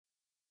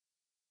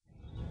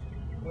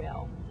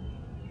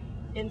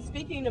In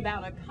speaking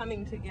about a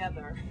coming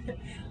together,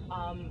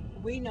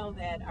 we know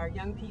that our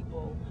young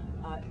people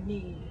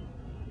need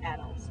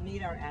our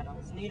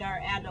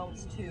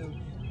adults to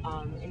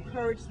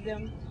encourage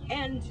them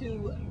and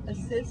to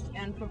assist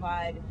and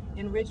provide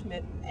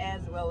enrichment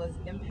as well as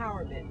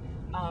empowerment.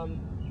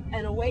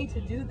 And a way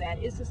to do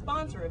that is to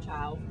sponsor a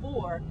child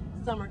for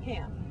summer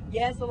camp.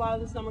 Yes, a lot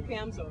of the summer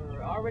camps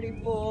are already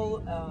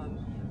full.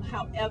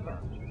 However,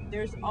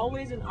 there's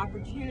always an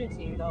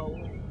opportunity though,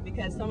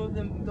 because some of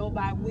them go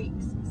by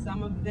weeks,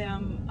 some of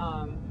them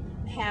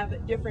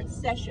have different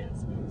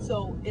sessions.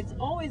 So it's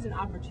always an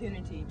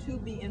opportunity to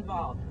be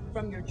involved,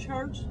 from your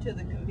church to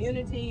the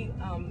community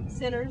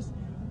centers,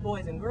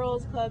 boys and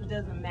girls clubs,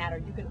 doesn't matter.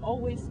 You can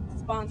always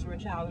sponsor a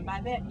child, and by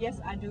that, yes,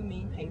 I do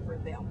mean pay for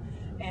them.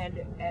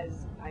 And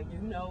as I do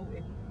know,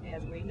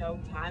 as we know,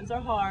 times are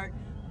hard,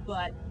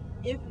 but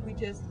if we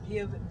just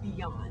give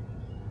beyond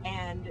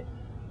and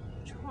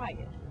try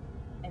it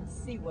and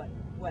see what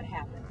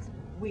happens.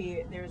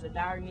 There's a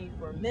dire need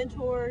for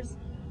mentors.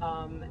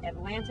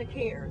 Atlanta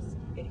Cares.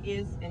 It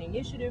is an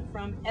initiative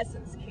from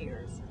Essence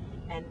Cares,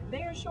 and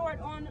they are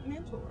short on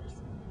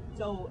mentors.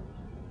 So,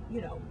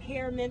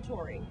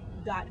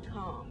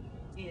 carementoring.com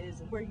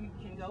is where you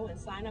can go and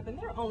sign up, and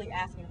they're only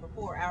asking for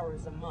 4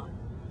 hours a month.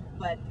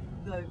 But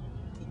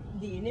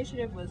the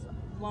initiative was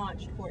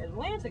launched for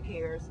Atlanta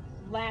Cares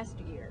last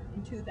year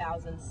in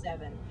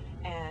 2007,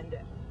 and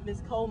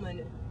Ms.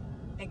 Coleman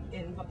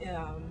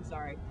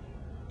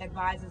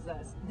advises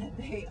us that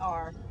they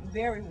are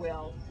very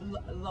well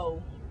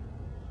low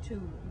to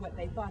what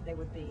they thought they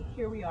would be.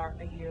 Here we are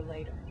a year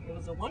later. It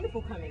was a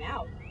wonderful coming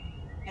out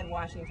at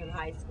Washington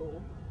High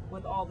School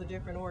with all the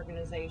different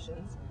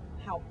organizations.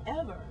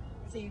 However,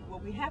 see,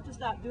 what we have to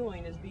stop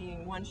doing is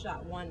being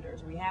one-shot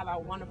wonders. We have our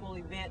wonderful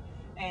event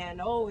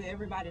and,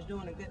 everybody's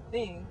doing a good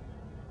thing.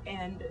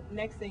 And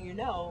next thing you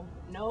know,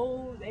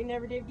 no, they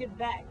never did get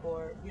back,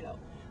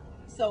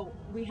 So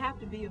we have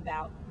to be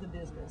about the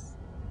business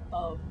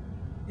of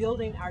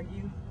building our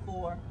youth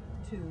for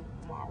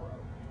tomorrow.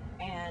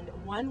 And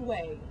one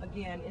way,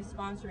 again, is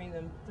sponsoring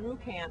them through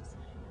camps,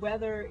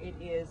 whether it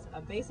is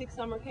a basic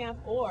summer camp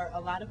or a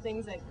lot of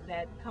things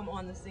that come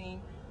on the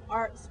scene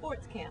are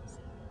sports camps.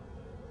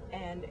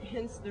 And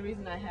hence the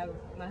reason I have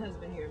my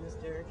husband here,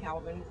 Mr.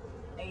 Calvin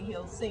A.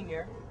 Hill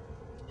Sr.,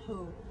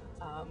 who,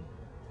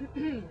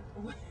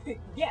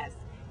 yes,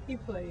 he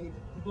played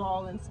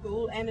ball in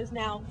school and is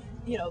now,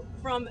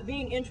 from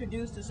being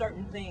introduced to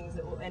certain things,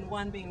 and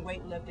one being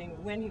weightlifting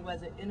when he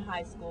was in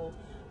high school.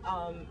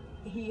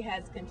 He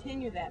has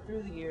continued that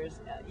through the years,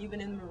 even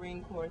in the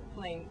Marine Corps,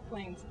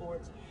 playing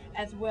sports,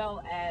 as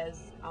well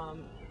as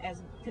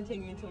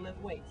continuing to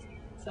lift weights.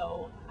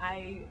 So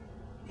I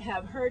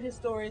have heard his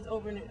stories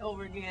over and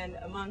over again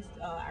amongst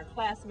our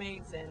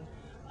classmates, and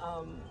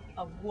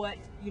of what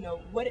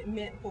it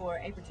meant for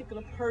a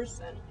particular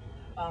person,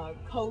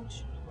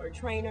 coach or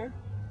trainer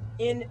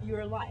in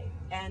your life,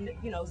 and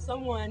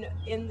someone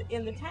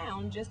in the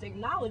town just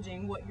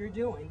acknowledging what you're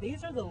doing.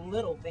 These are the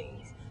little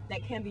things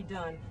that can be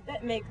done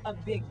that make a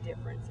big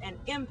difference and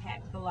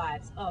impact the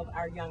lives of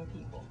our young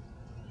people.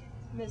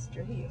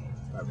 Mr. Hill.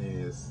 I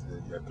mean,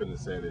 I couldn't have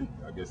said it.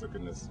 I guess you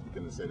couldn't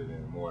have said it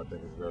anymore. I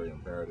think it's very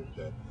imperative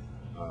that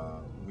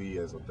we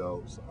as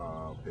adults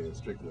pay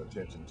strictly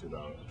attention to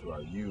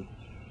our youth,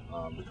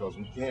 because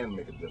we can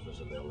make a difference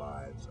in their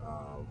lives.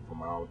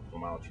 From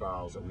our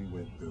trials that we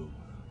went through,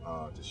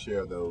 to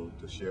share those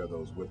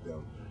with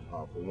them.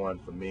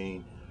 For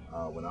me,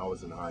 when I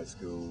was in high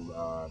school,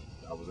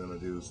 I was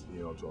introduced,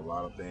 to a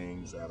lot of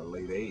things at a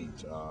late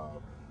age.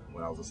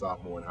 When I was a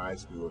sophomore in high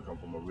school, I come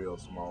from a real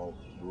small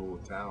rural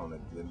town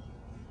that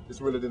just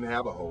really didn't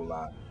have a whole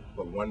lot.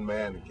 But one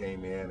man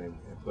came in and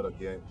put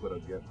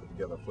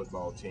together a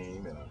football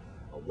team and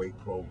a weight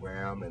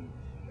program, and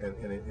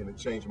it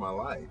changed my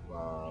life.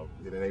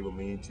 It enabled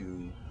me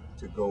to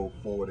go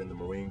forward in the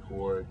Marine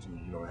Corps, to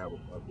have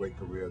a great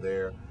career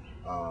there.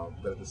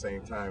 But at the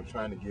same time,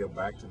 trying to give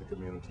back to the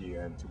community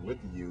and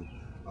with the youth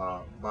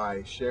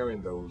by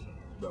sharing those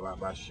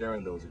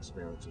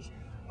experiences.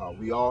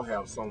 We all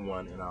have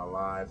someone in our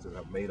lives that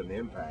have made an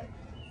impact,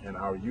 and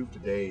our youth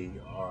today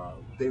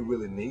they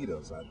really need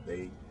us.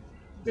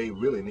 They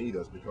really need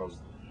us, because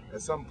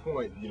at some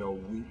point,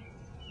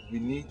 we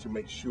need to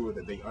make sure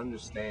that they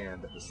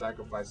understand that the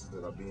sacrifices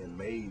that are being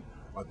made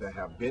or that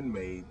have been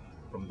made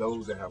from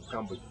those that have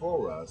come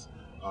before us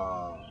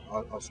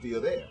are still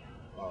there.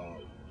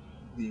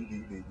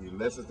 The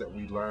lessons that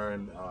we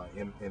learn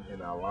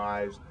in our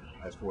lives,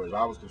 as far as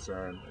I was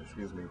concerned,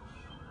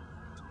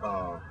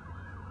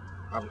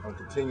 I'm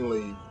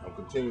continually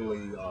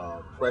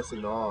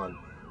pressing on,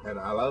 and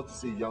I love to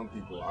see young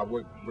people. I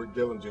work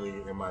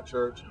diligently in my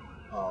church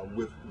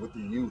with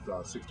the youth,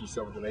 6th through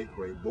 7th and 8th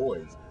grade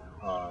boys.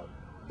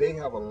 They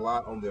have a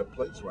lot on their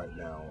plates right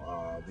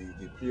now.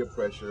 The peer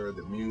pressure,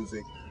 the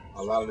music,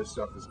 a lot of this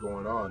stuff is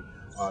going on.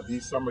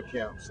 These summer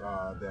camps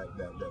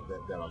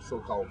that are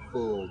so-called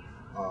full,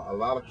 a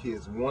lot of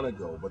kids want to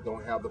go but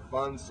don't have the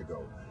funds to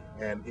go.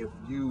 And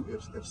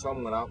if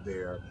someone out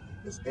there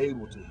is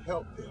able to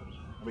help them,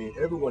 I mean,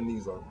 everyone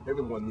needs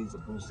a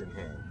boosting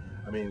hand.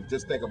 I mean,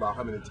 just think about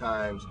how many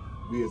times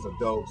we as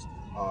adults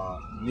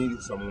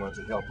needed someone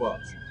to help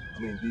us. I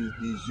mean,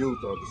 these youth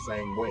are the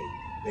same way.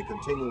 They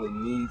continually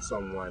need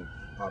someone.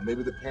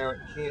 Maybe the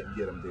parent can't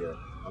get them there.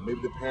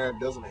 Maybe the parent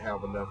doesn't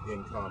have enough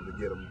income to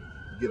get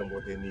them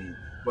what they need.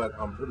 But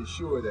I'm pretty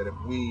sure that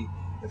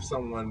if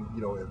someone,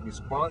 if we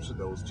sponsor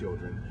those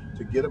children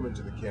to get them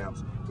into the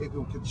camps, it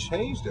could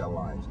change their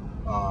lives.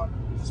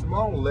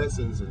 Small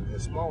lessons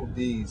and small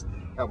deeds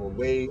have a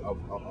way of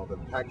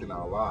impacting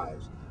our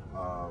lives.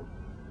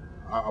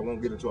 I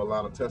won't get into a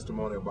lot of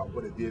testimony about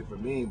what it did for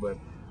me, but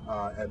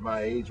at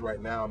my age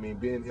right now, I mean,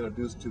 being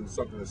introduced to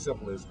something as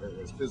simple as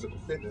physical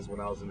fitness when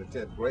I was in the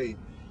 10th grade,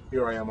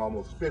 here I am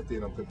almost 50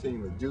 and I'm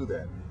continuing to do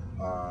that.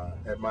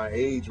 At my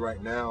age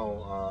right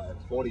now,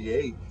 at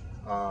 48,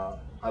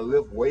 I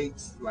lift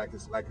weights like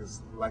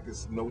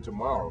it's no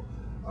tomorrow.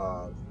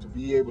 To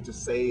be able to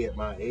say at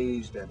my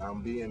age that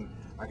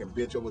I can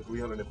bench over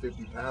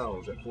 350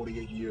 pounds at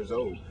 48 years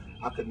old.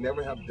 I could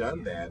never have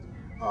done that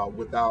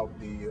without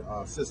the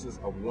assistance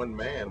of one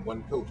man,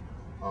 one coach.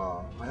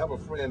 I have a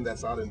friend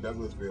that's out in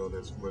Douglasville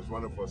that's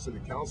running for a city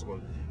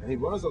councilman, and he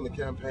runs on the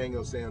campaign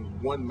of saying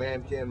one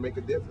man can make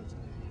a difference.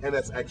 And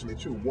that's actually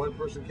true. One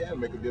person can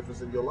make a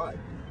difference in your life.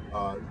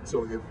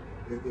 So if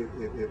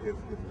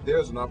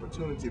there's an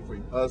opportunity for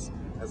us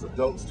as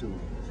adults to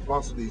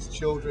sponsor these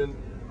children,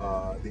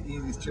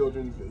 these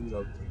children,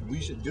 we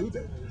should do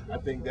that. I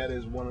think that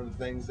is one of the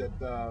things that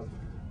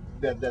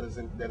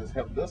has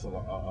helped us a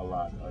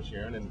lot,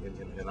 Sharon,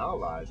 in our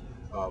lives.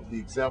 The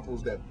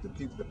examples that the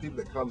people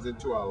that comes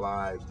into our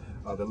lives,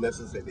 the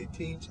lessons that they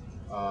teach.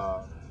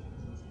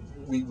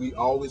 We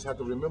always have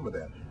to remember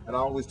that. And I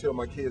always tell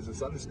my kids in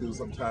Sunday school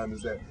sometimes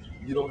is that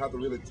you don't have to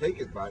really take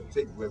my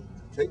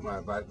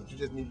advice, but you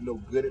just need to know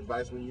good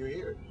advice when you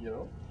hear it,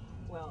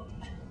 Well,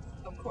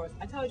 of course,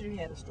 I told you he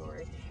had a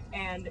story,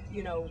 and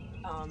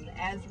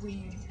as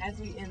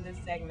we end this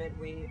segment,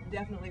 we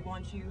definitely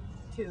want you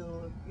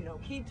to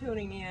keep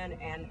tuning in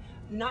and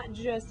not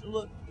just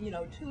look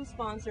to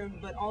sponsor,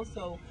 but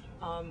also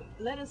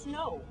let us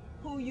know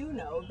who you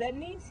know that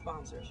needs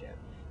sponsorship.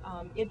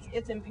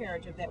 It's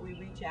imperative that we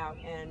reach out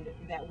and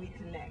that we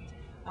connect.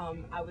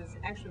 I was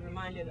actually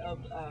reminded of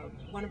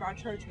one of our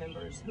church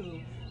members who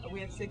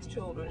we have 6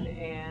 children,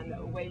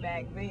 and way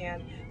back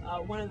then,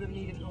 one of them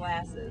needed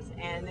glasses,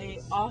 and they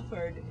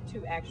offered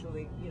to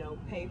actually,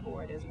 pay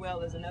for it, as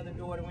well as another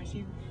daughter when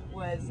she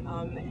was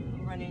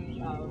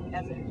running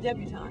as a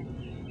debutante,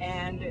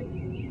 and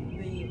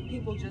the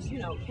people just,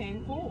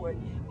 came forward.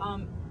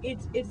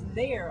 It's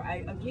there.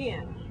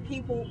 Again,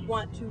 people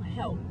want to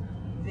help.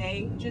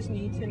 They just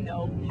need to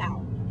know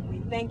how.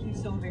 We thank you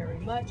so very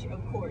much.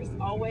 Of course,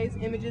 always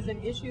images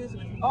and issues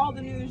with all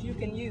the news you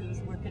can use.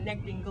 We're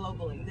connecting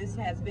globally. This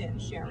has been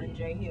Sharon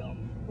J. Hill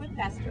with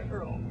Pastor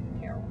Earl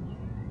Carroll.